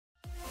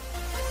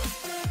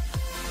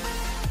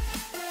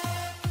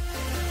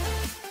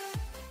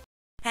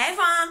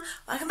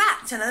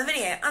to another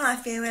video, and I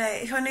feel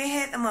if you're new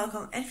here, then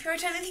welcome, and if you're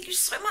returning, thank you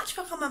so much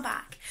for coming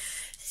back.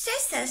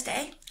 Today's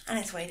Thursday, and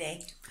it's weigh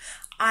day.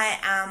 I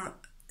am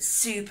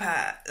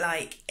super,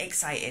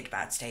 excited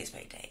about today's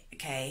weigh day,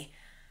 okay?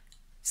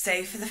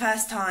 So for the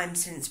first time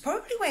since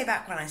probably way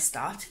back when I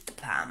started the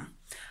plan,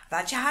 I've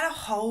actually had a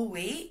whole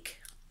week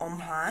on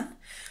plan.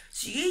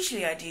 So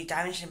usually I do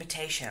damage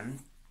limitation,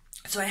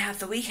 so I have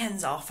the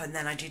weekends off and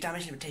then I do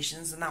damage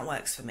limitations, and that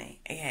works for me,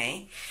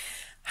 okay?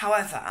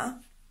 However,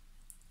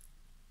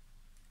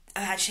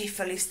 I've actually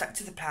fully stuck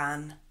to the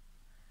plan.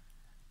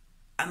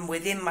 I'm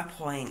within my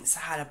points.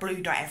 I had a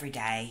blue dot every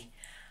day.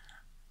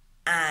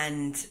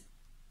 And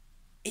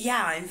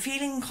yeah, I'm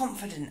feeling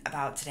confident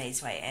about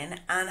today's weigh-in,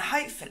 and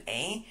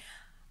hopefully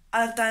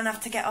I've done enough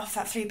to get off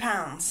that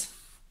 £3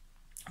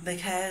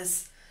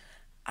 because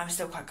I'm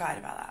still quite gutted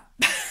about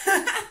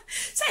that.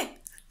 So,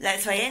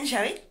 let's weigh in,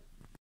 shall we?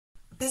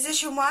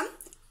 Position 1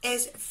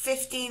 is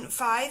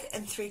 15.5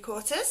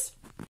 3/4.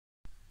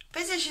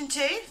 Position 2,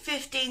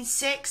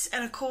 15.6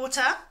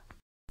 1/4.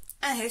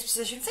 And here's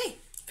position 3,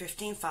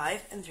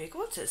 15.5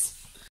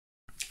 3/4.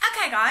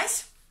 Okay,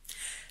 guys.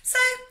 So,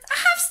 I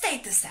have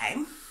stayed the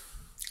same.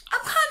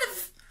 I'm kind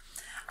of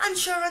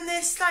unsure on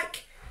this.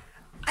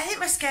 I think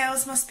my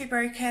scales must be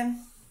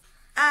broken.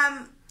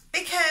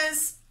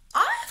 Because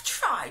I have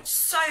tried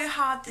so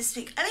hard this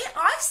week. I mean,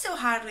 I still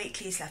had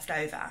weeklies left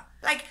over.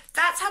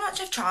 That's how much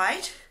I've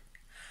tried.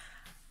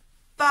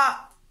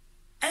 But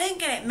I didn't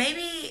get it.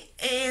 Maybe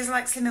it is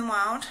like Slimming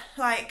World.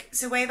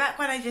 So way back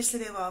when I did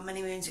Slimming World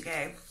many moons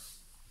ago,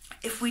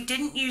 if we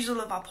didn't use all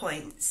of our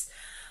points,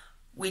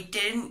 we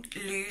didn't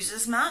lose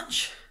as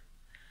much.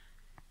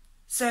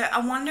 So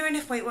I'm wondering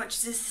if Weight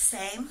Watchers is the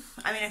same.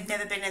 I mean, I've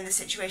never been in the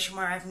situation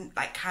where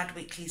I've had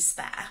weeklies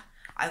spare.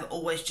 I've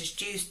always just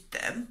used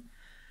them.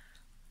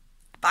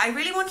 But I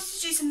really wanted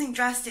to do something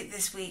drastic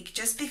this week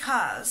just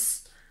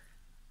because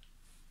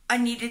I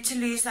needed to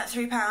lose that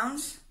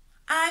 £3.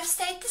 And I've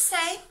stayed the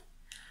same.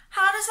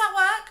 How does that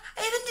work?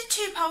 I even did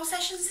 2 pole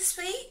sessions this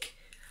week.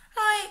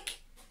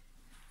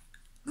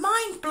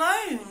 Mind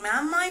blown,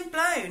 man, mind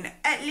blown.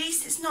 At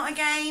least it's not a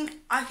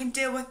gain. I can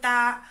deal with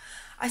that.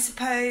 I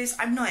suppose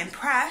I'm not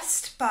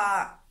impressed,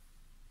 but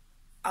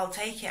I'll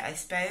take it, I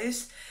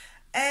suppose.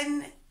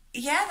 And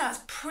yeah,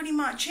 that's pretty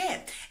much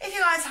it. If you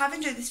guys have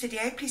enjoyed this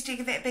video, please do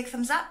give it a big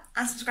thumbs up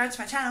and subscribe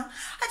to my channel.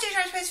 I do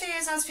try to post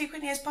videos as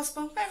frequently as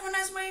possible, but everyone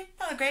knows me,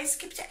 not great, so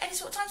keep it to any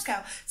sort of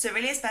timescale. So it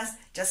really is best,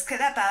 just click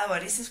that bell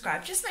already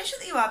subscribe. Just make sure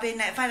that you are being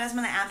notified as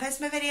when I am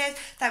posting my videos.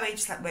 That way you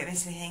just won't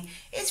miss anything.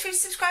 It's free to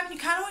subscribe, and you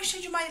can always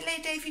change your mind at a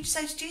later date if you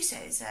decide to do so.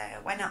 So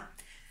why not?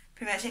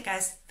 Pretty much it,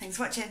 guys. Thanks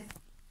for watching.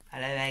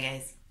 Hello there,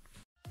 guys.